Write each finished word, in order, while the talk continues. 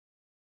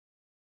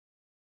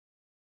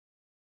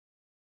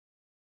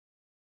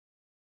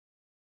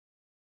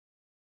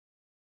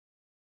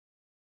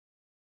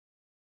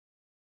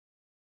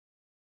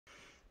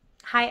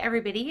Hi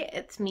everybody,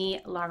 it's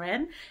me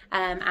Lauren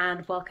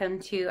and welcome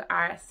to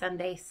our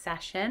Sunday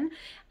session.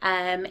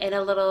 In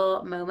a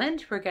little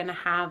moment we're going to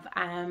have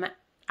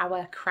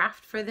our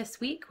craft for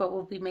this week where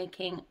we'll be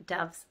making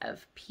doves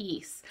of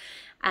peace.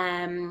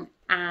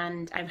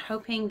 And I'm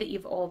hoping that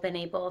you've all been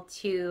able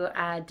to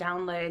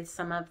download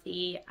some of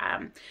the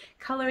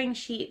coloring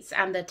sheets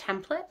and the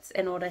templates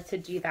in order to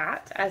do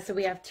that. So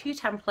we have two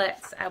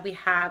templates. We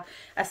have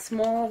a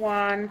small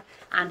one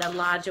and a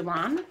larger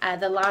one.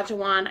 The larger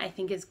one I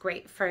think is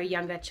great for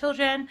younger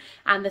children,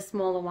 and the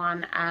smaller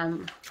one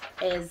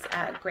is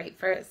great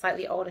for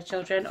slightly older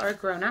children or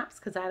grown-ups,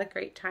 because I had a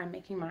great time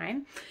making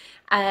mine.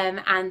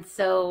 And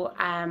so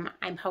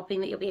I'm hoping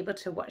that you'll be able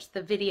to watch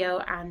the video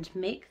and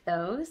make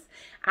those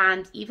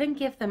and even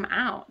give them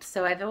out.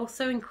 So I've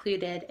also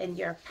included in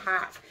your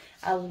pack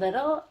a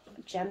little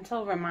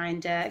gentle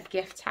reminder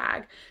gift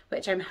tag,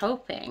 which I'm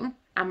hoping,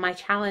 and my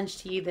challenge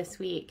to you this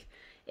week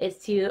is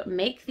to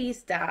make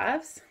these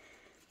doves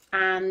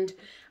and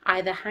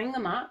either hang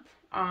them up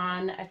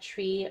on a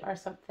tree or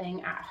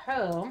something at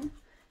home,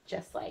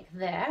 just like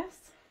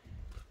this,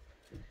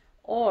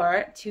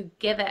 or to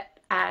give it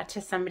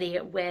to somebody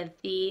with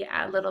the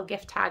little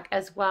gift tag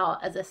as well,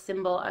 as a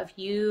symbol of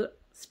you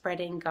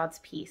spreading God's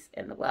peace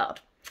in the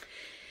world.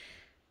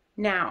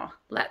 Now,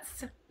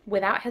 let's,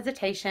 without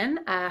hesitation,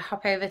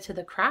 hop over to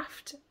the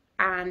craft,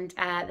 and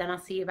then I'll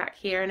see you back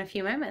here in a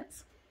few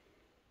moments.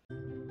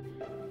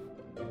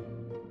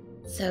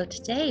 So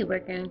today we're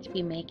going to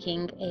be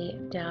making a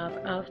dove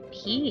of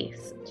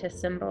peace to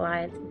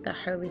symbolize the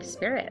Holy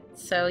Spirit.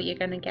 So you're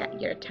going to get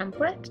your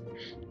template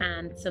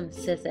and some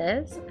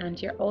scissors,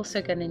 and you're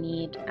also going to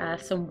need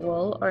some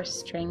wool or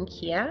string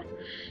here,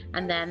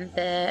 and then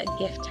the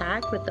gift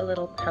tag with the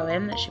little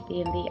poem that should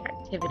be in the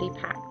activity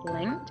pack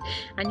linked.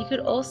 And you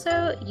could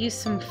also use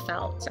some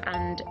felt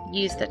and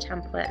use the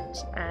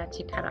template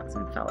to cut out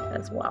some felt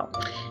as well.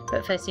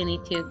 But first you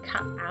need to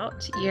cut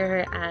out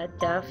your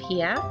dove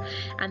here,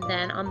 and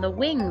then on the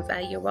wings,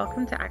 you're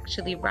welcome to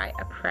actually write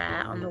a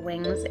prayer on the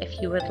wings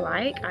if you would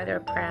like, either a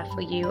prayer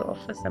for you or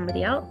for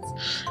somebody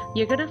else.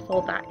 You're going to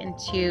fold that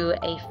into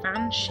a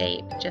fan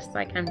shape, just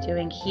like I'm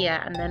doing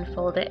here, and then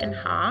fold it in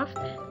half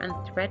and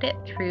thread it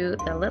through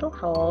the little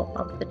hole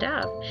of the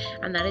dove.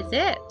 And that is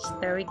it.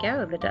 There we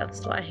go, the dove's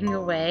flying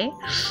away.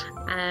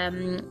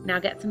 Now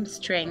get some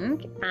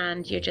string,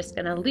 and you're just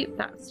going to loop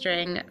that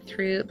string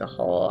through the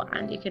hole,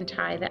 and you can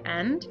tie the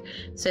end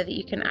so that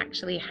you can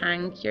actually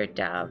hang your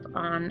dove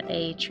on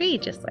a tree,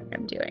 just like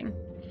I'm doing.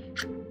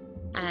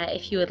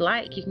 If you would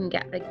like, you can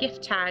get the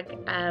gift tag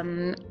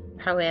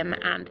poem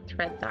and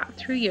thread that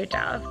through your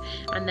dove,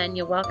 and then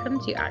you're welcome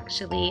to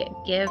actually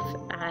give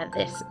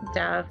this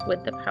dove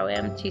with the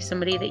poem to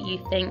somebody that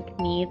you think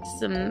needs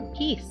some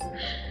peace.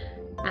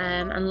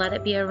 And let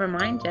it be a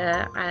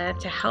reminder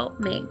to help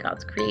make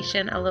God's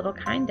creation a little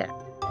kinder.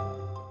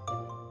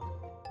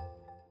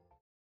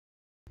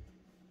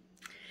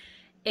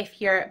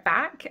 If you're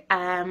back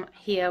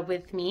here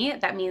with me,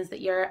 that means that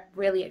you're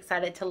really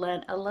excited to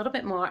learn a little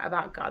bit more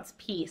about God's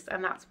peace,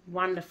 and that's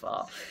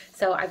wonderful.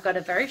 So I've got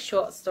a very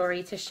short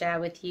story to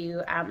share with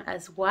you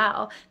as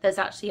well. There's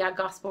actually our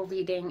gospel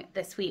reading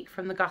this week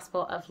from the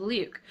Gospel of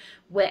Luke,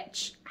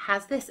 which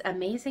has this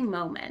amazing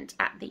moment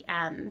at the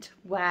end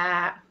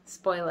where,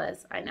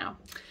 spoilers, I know,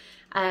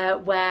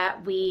 where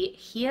we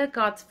hear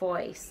God's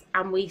voice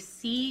and we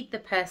see the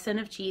person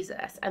of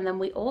Jesus, and then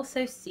we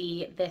also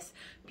see this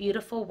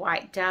beautiful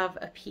white dove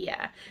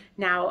appear.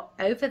 Now,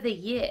 over the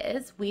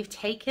years, we've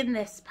taken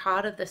this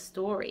part of the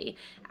story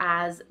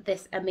as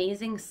this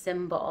amazing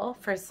symbol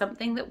for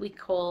something that we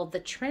call the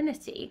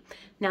Trinity.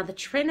 Now, the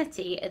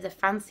Trinity is a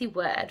fancy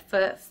word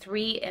for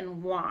 3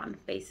 in 1,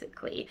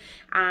 basically,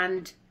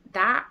 and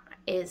that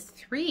is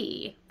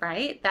 3,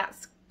 right?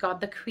 That's God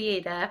the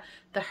Creator,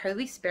 the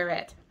Holy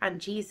Spirit,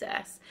 and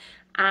Jesus.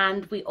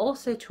 And we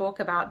also talk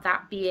about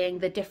that being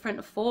the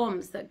different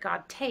forms that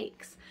God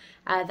takes.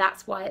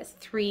 That's why it's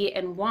 3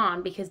 in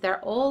 1, because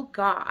they're all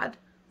God.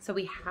 So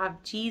we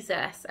have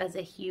Jesus as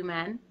a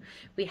human,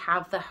 we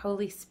have the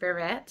Holy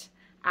Spirit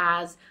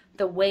as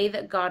the way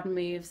that God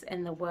moves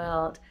in the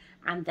world,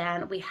 and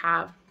then we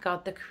have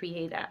God the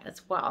Creator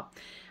as well.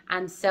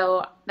 And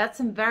so that's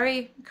some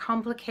very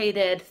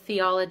complicated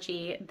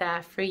theology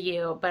there for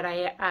you, but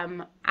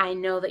I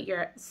know that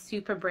you're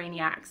super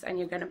brainiacs and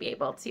you're going to be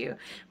able to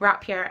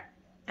wrap your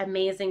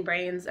amazing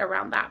brains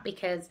around that,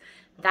 because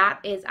that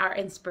is our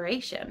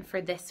inspiration for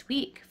this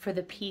week, for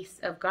the peace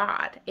of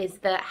God, is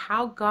that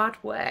how God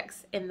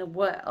works in the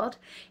world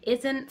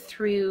isn't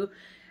through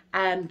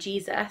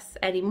Jesus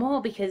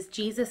anymore, because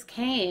Jesus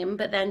came,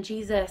 but then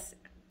Jesus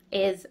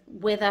is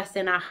with us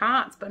in our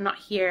hearts, but not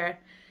here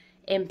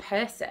in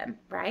person,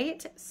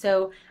 right?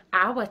 So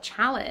our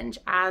challenge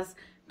as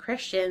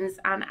Christians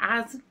and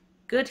as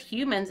good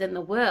humans in the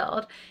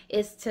world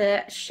is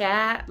to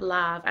share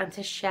love and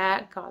to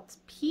share God's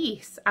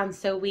peace. And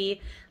so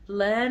we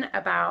learn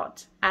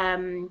about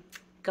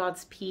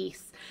God's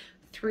peace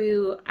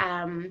through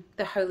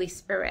the Holy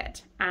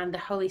Spirit, and the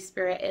Holy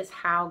Spirit is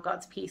how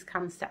God's peace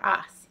comes to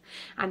us.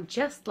 And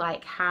just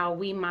like how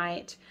we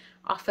might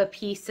offer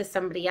peace to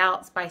somebody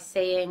else by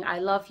saying, I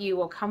love you,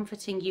 or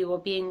comforting you, or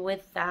being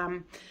with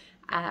them,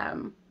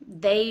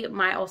 they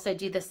might also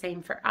do the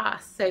same for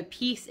us. So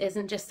peace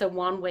isn't just a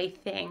one-way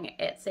thing,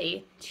 it's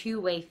a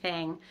two-way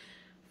thing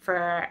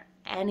for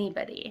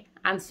anybody.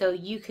 And so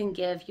you can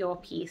give your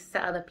peace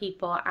to other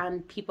people,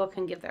 and people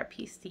can give their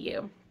peace to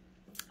you.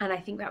 And I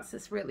think that's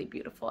this really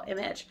beautiful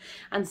image.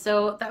 And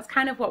so that's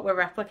kind of what we're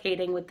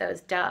replicating with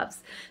those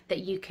doves, that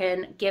you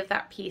can give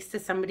that peace to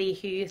somebody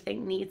who you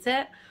think needs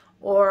it,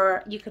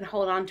 or you can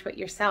hold on to it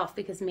yourself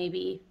because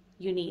maybe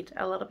you need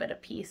a little bit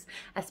of peace,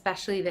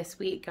 especially this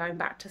week going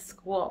back to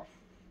school.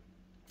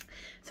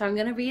 So I'm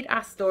going to read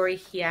our story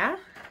here,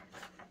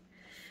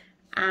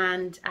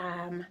 and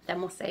then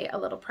we'll say a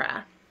little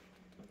prayer.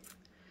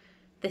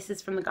 This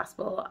is from the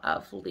Gospel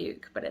of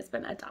Luke, but it's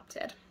been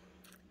adapted.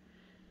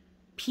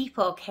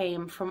 People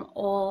came from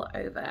all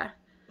over.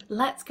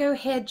 Let's go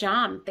hear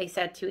John, they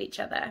said to each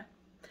other.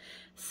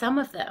 Some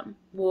of them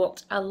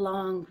walked a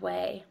long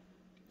way.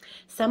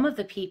 Some of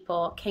the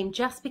people came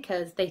just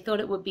because they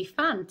thought it would be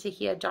fun to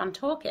hear John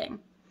talking.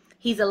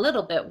 He's a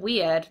little bit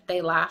weird,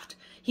 they laughed.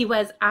 He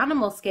wears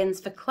animal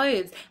skins for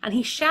clothes, and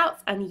he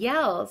shouts and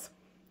yells.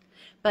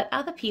 But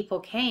other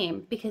people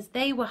came because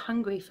they were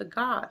hungry for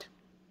God.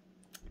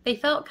 They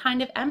felt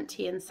kind of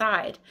empty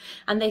inside,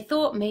 and they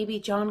thought maybe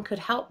John could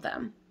help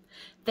them.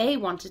 They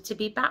wanted to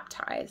be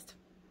baptized.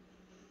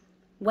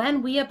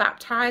 When we are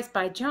baptized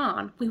by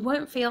John, we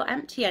won't feel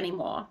empty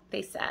anymore,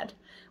 they said.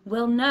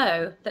 We'll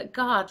know that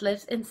God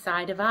lives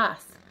inside of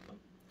us.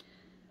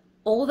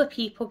 All the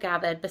people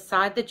gathered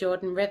beside the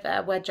Jordan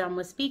River where John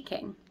was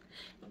speaking.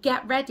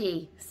 Get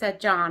ready, said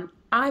John.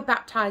 I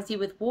baptize you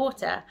with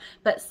water,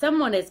 but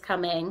someone is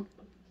coming,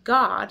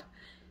 God,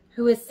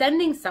 who is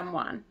sending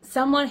someone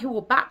who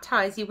will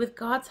baptize you with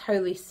God's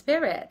Holy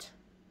Spirit.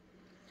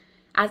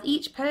 As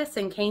each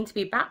person came to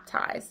be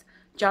baptized,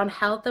 John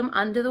held them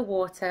under the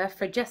water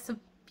for just a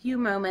few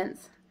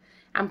moments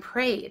and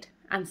prayed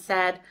and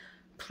said,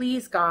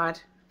 Please,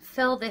 God,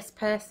 fill this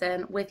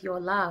person with your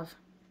love.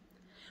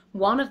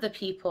 One of the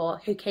people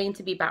who came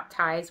to be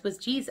baptized was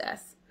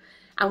Jesus,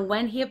 and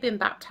when he had been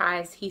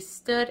baptized, he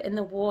stood in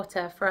the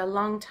water for a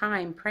long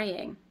time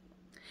praying.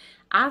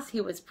 As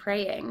he was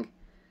praying,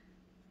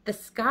 the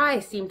sky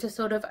seemed to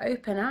sort of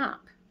open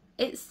up.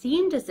 It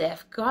seemed as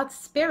if God's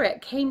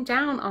Spirit came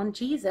down on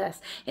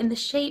Jesus in the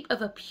shape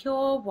of a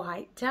pure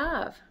white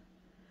dove.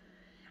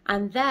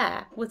 And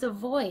there was a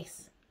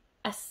voice,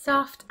 a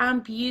soft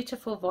and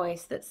beautiful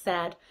voice that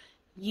said,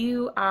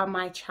 You are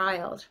my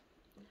child.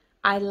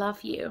 I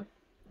love you.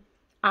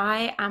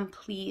 I am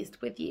pleased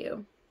with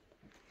you.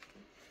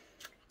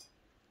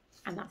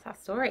 And that's our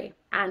story.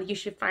 And you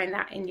should find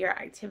that in your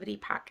activity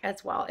pack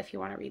as well if you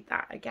want to read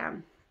that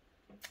again.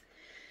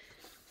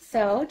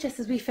 So just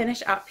as we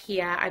finish up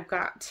here, I've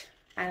got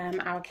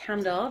our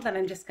candle that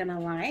I'm just going to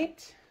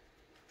light.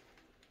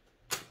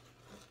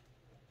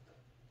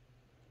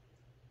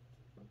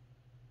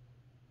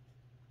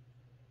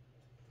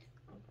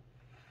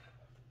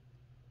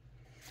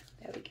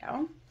 There we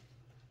go.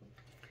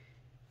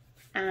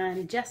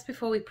 And just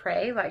before we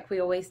pray, like we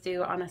always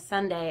do on a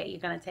Sunday,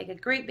 you're going to take a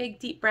great big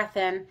deep breath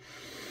in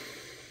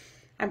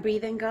and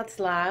breathe in God's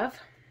love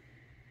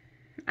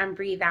and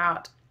breathe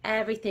out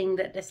everything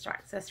that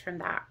distracts us from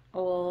that,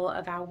 all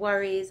of our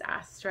worries,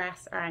 our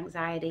stress, our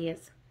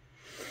anxieties.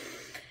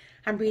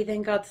 And breathe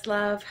in God's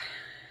love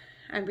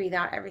and breathe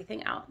out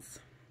everything else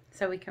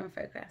so we can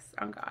focus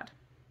on God.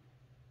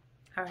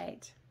 All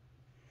right.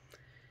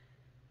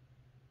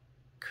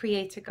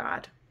 Creator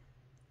God,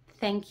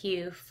 thank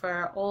you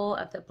for all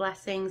of the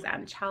blessings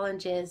and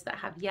challenges that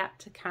have yet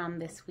to come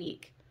this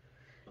week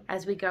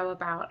as we go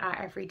about our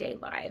everyday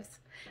lives.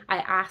 I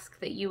ask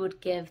that you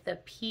would give the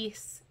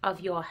peace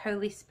of your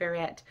Holy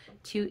Spirit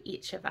to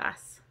each of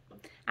us,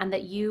 and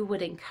that you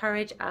would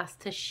encourage us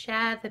to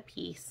share the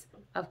peace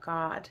of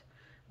God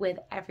with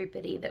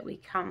everybody that we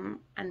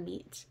come and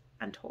meet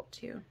and talk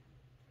to.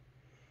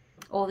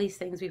 All these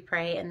things we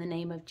pray in the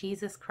name of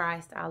Jesus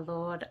Christ, our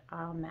Lord.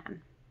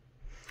 Amen.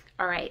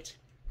 All right.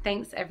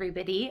 Thanks,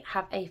 everybody.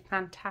 Have a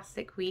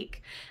fantastic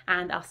week,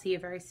 and I'll see you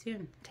very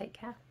soon. Take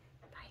care.